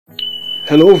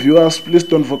Hello viewers, please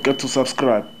don't forget to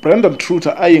subscribe. Brandon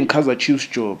Truter eyeing Kaizer Chiefs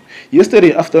job.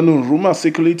 Yesterday afternoon, rumors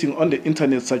circulating on the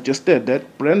internet suggested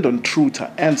that Brandon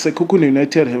Truter and Sekhukhune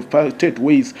United have parted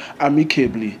ways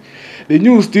amicably. The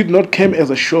news did not come as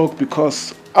a shock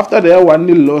because after their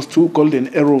 1-0 loss to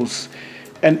Golden Arrows,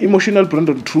 an emotional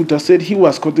Brandon Truter said he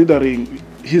was considering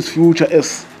his future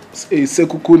as a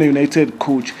Sekhukhune United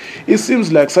coach. It seems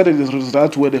like Saturday's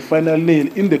results were the final nail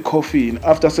in the coffin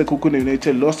after Sekhukhune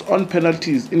United lost on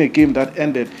penalties in a game that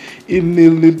ended in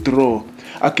 0-0 draw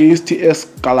against TS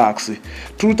Galaxy.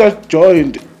 Truter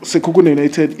joined Sekhukhune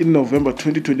United in November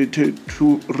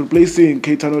 2022, replacing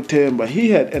Keitano Themba. He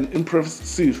had an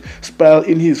impressive spell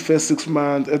in his first 6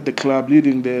 months at the club,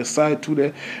 leading the side to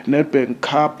the Nedbank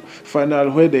Cup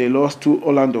final where they lost to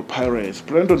Orlando Pirates.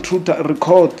 Brandon Truter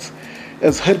records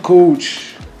as head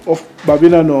coach of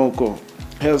Babina Noko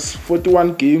has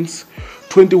 41 games,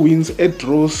 20 wins, 8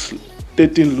 draws,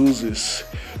 13 losses.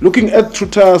 Looking at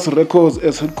Truter's records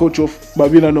as head coach of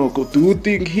Babina Noko, do you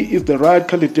think he is the right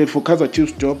candidate for Kaizer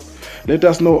Chiefs job? Let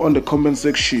us know on the comment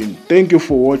section. Thank you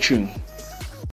for watching.